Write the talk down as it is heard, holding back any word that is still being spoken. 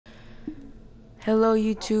Hello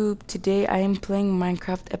YouTube, today I am playing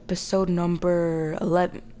Minecraft episode number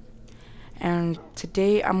 11 and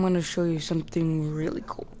today I'm going to show you something really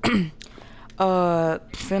cool. In the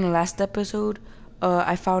last episode,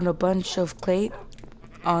 I found a bunch of clay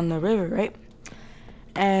on the river, right?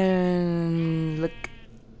 And look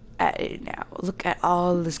at it now, look at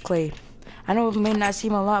all this clay. I know it may not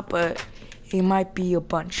seem a lot, but it might be a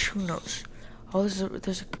bunch, who knows. Oh,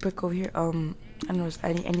 there's a brick over here. I know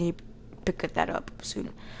I need to pick that up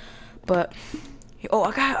soon. But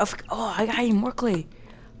I got even more clay.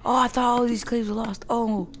 Oh, I thought all these clays were lost.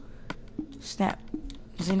 Oh, snap.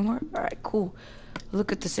 Is there any more? All right, cool.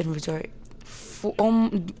 Look at this inventory.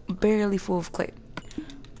 Barely full of clay.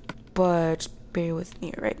 But bear with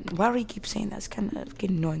me, right? Why do we keep saying that? It's kind of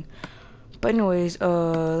getting annoying. But anyways,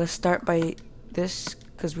 let's start by this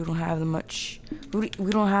because we don't have much. We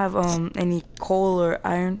don't have any coal or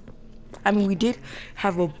iron. I mean, we did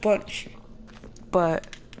have a bunch, but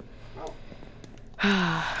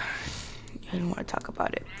I don't want to talk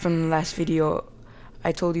about it. From the last video,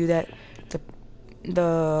 I told you that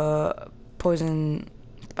the poison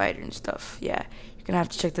spider and stuff. Yeah, you're gonna have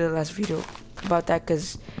to check the last video about that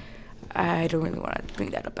because I don't really want to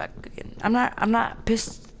bring that up back again. I'm not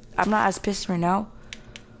pissed. I'm not as pissed right now,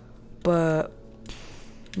 but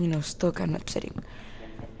you know, still kind of upsetting.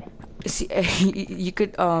 See, you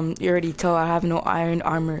could you already tell I have no iron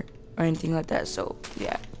armor or anything like that. So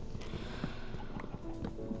yeah.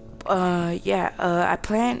 I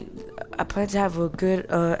plan to have a good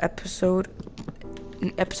episode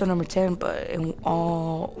number 10, but it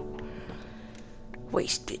all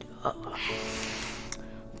wasted.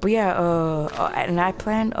 But yeah, and I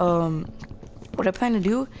plan what I plan to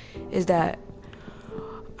do is that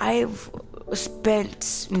I've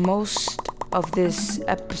spent most of this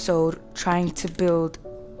episode trying to build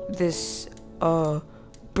this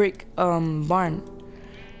brick barn.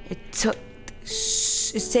 It's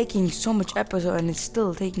taking so much episode, and it's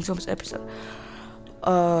still taking so much episode.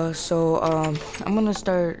 I'm gonna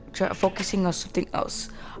start focusing on something else.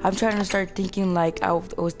 I'm trying to start thinking like I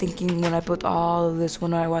was thinking when I built all of this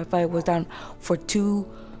when my Wi-Fi was down for 2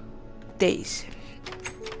 days.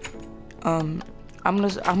 I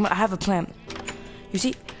have a plan.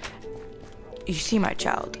 You see my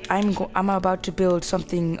child. I'm about to build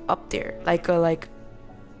something up there, like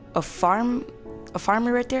a farmer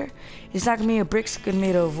right there. It's not gonna be a bricks, gonna be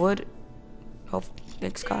made of wood. Hope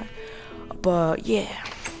thanks God. But yeah,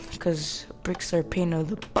 because bricks are a pain in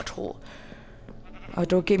the butthole. Oh,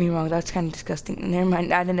 don't get me wrong, that's kind of disgusting. Never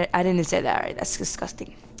mind, I didn't say that. Right, that's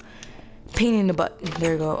disgusting. Pain in the butt.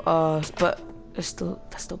 There you go. But that's still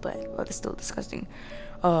bad. But it's still disgusting.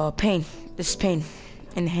 Pain. This is pain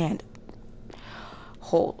in the hand.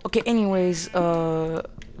 Hole. Okay. Anyways.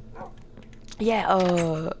 Yeah.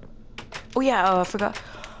 Oh yeah. I forgot.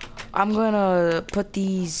 I'm gonna put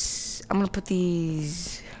these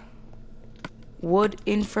wood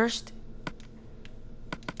in first.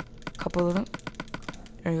 Couple of them.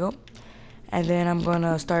 There you go. And then I'm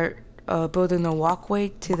gonna start building the walkway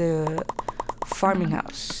to the farming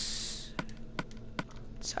house.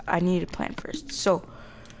 So I need a plan first. So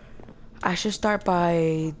I should start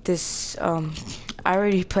by this. I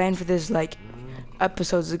already planned for this like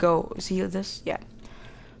episodes ago. See this? Yeah.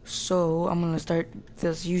 So I'm gonna start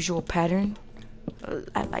this usual pattern.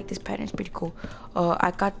 I like this pattern. It's pretty cool.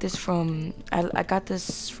 I got this from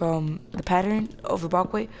the pattern of the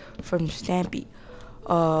walkway from Stampy.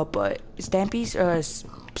 But Stampy's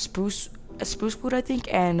spruce wood, I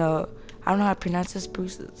think, and I don't know how to pronounce this,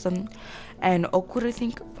 spruce something, and oak wood, I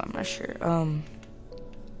think. I'm not sure.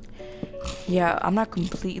 Yeah, I'm not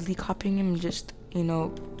completely copying him. Just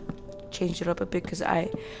change it up a bit because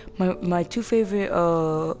my two favorite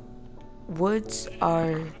woods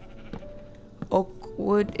are oak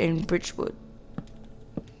wood and birch wood.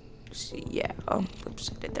 See, yeah.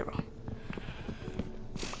 Oops, I did that wrong.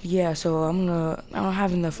 Yeah, so I don't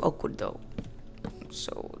have enough oak wood though,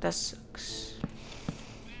 so that sucks.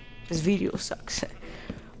 This video sucks.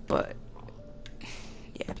 But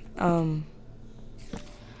yeah,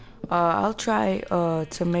 I'll try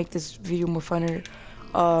to make this video more funner.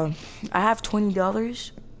 I have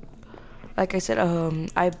 $20. Like I said,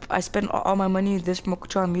 I spent all my money. This remote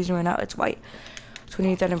control I'm using right now, it's white.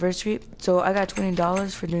 28th anniversary. So I got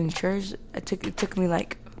 $20 for doing chores. It took me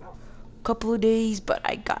like a couple of days, but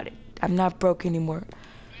I got it. I'm not broke anymore.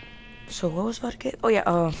 So what was I about to get? Oh yeah,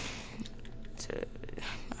 I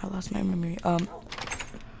lost my memory.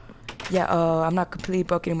 Yeah, I'm not completely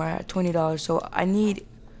broke anymore. I had $20, so I need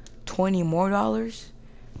 $20 more,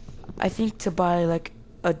 I think, to buy like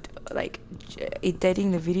like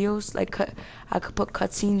editing the videos. Like I could put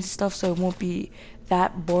cutscenes and stuff, so it won't be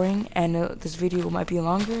that boring, and this video might be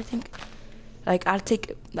longer, I think. Like I'll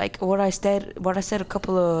take like what I said a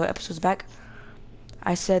couple of episodes back.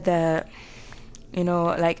 I said that, you know,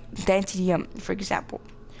 like Dan TDM, for example,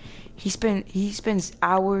 he spends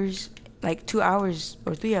hours, like 2 hours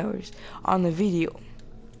or 3 hours on the video,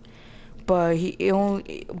 but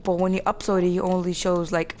but when he uploads it, he only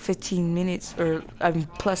shows like 15 minutes, or I mean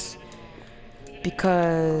plus,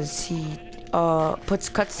 because he puts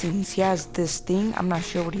cutscenes. He has this thing, I'm not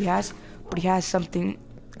sure what he has, but he has something.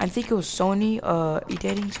 I think it was Sony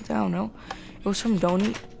editing something, I don't know. It was from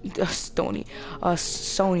Sony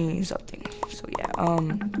something. So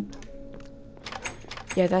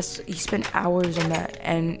yeah, he spent hours on that,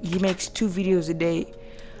 and he makes 2 videos a day.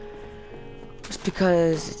 Just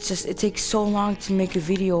because it takes so long to make a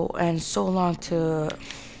video and so long to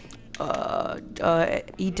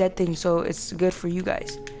eat that thing, so it's good for you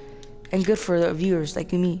guys and good for the viewers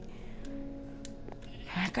like me.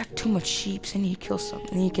 I got too much sheep. I need to kill some.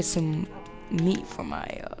 I need to get some meat for my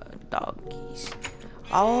doggies.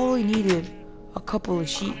 I only needed a couple of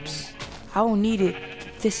sheeps. I don't need it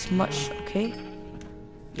this much, okay?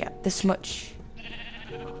 Yeah, this much.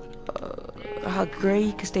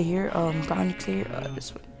 Gray can stay here. Brown can stay here.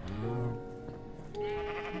 This one.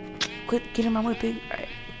 Quit getting my way, pig. Alright.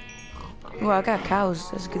 Well, I got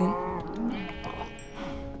cows. That's a good thing.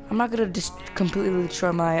 I'm not gonna just completely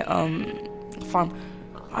destroy my farm.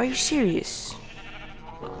 Are you serious?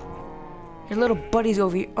 Your little buddy's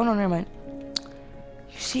over here. Oh no, never mind.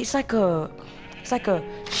 You see, it's like a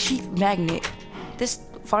sheep magnet. This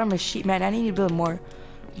farm is sheep magnet. I need to build more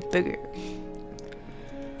bigger.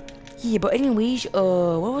 Yeah, but anyways,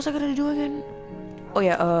 what was I gonna do again? Oh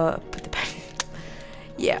yeah, put the pattern.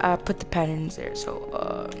 Yeah, I put the patterns there.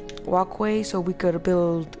 So walkway, so we could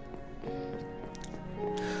build.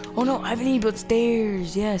 Oh no, I haven't even built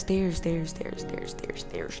stairs. Yeah, stairs. Yeah, stairs.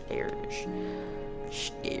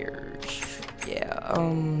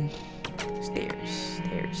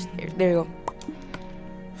 There you go.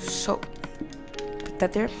 So put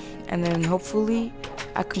that there, and then hopefully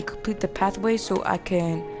I can complete the pathway. So I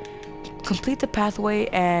can complete the pathway,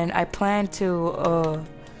 and I plan to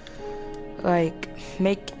like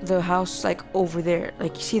make the house like over there.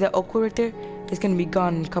 Like you see that oak wood right there? It's gonna be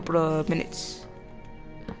gone in a couple of minutes.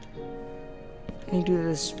 I need to do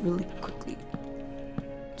this really quickly.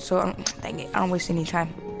 So dang it, I don't waste any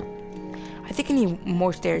time. I think I need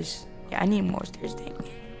more stairs. Yeah, I need more stairs, dang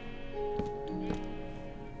it.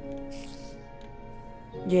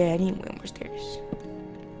 Yeah, I need way more stairs.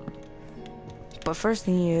 But first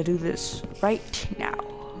I need to do this right now.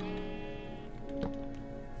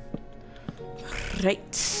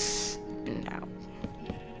 Right now.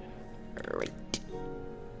 Right.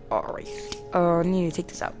 Alright. I need to take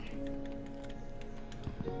this out.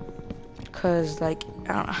 Cause like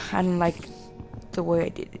I don't like the way I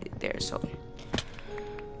did it there, so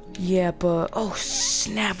yeah. But oh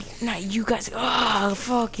snap, not you guys. Oh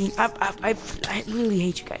fucking, I really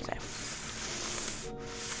hate you guys.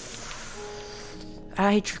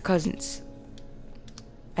 I hate your cousins.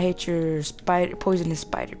 I hate your poisonous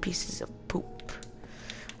spider pieces of poop.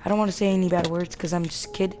 I don't want to say any bad words because I'm just a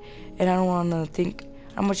kid, and I don't want to think.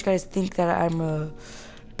 I don't want you guys to think that I'm a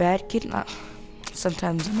bad kid.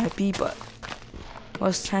 Sometimes I might be, but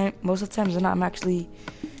most of the times I'm not. I'm actually,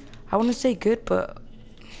 I want to say good, but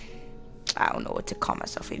I don't know what to call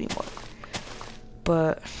myself anymore.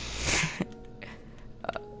 But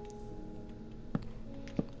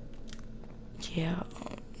yeah,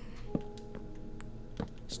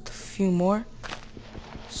 just a few more.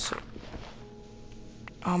 So,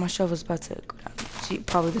 oh, my shovel's about to go down. See,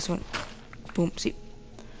 probably this one. Boom. See,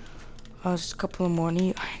 just a couple of more.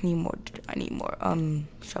 I need more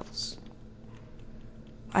shovels.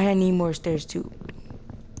 I need more stairs too.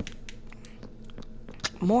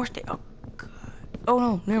 More stairs. Oh god. Oh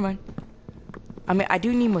no, never mind. I mean, I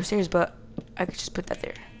do need more stairs, but I could just put that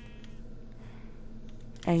there.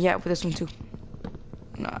 And yeah, with this one too.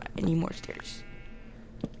 No, I need more stairs.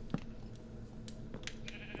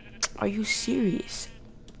 Are you serious?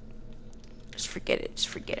 Just forget it. Just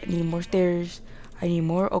forget it. I need more stairs. I need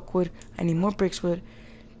more oak wood. I need more bricks wood.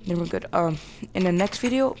 Then we're good. In the next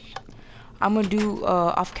video, I'm gonna do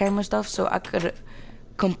off-camera stuff so I could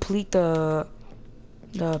complete the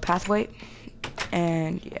pathway.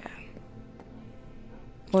 And yeah,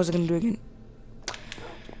 what was I gonna do again?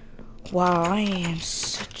 Wow, I'm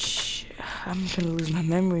gonna lose my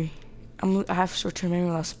memory. I have short-term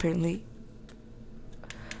memory loss apparently.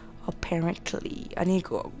 I need to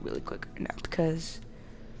go really quick right now because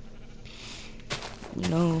you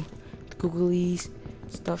know, the googlies,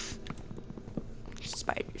 stuff.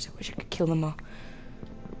 Spiders, I wish I could kill them all.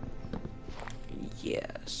 Yeah,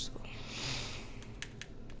 so.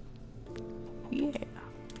 Yeah.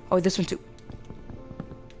 Oh, this one too.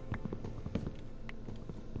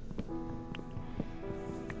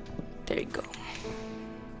 There you go.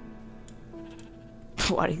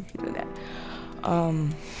 Why did you do that?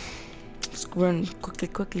 Let's run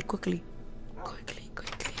quickly.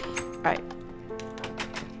 Alright.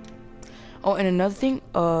 Oh, and another thing,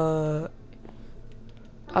 I'll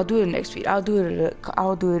do it next week. I'll do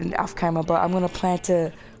it off camera, but I'm gonna plan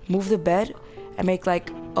to move the bed and make like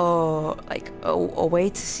a way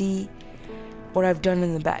to see what I've done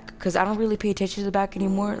in the back, because I don't really pay attention to the back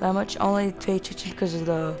anymore that much. I only pay attention because of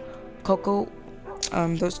the cocoa,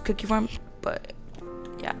 those cookie farms. But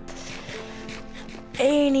yeah.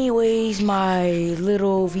 Anyways, my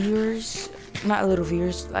little viewers, not little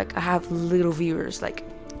viewers, like I have little viewers, like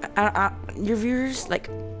your viewers, like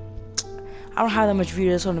I don't have that much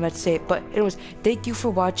viewers. That's what I'm about to say. But anyways, thank you for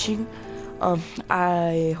watching.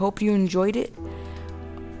 I hope you enjoyed it.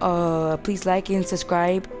 Please like and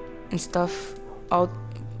subscribe and stuff. I'll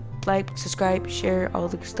like, subscribe, share, all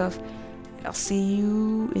the stuff. And I'll see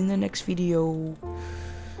you in the next video.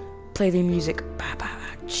 Play the music.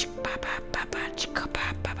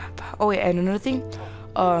 Oh yeah, and another thing.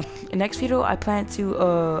 In the next video, I plan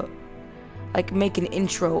to like make an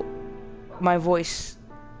intro. My voice,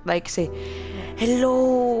 like say,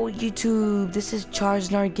 "Hello YouTube, this is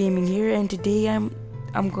Charizard Gaming here, and today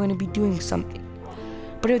I'm going to be doing something."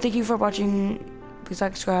 But anyway, thank you for watching. Please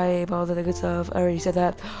like, subscribe, all the good stuff. I already said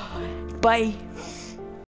that. Bye.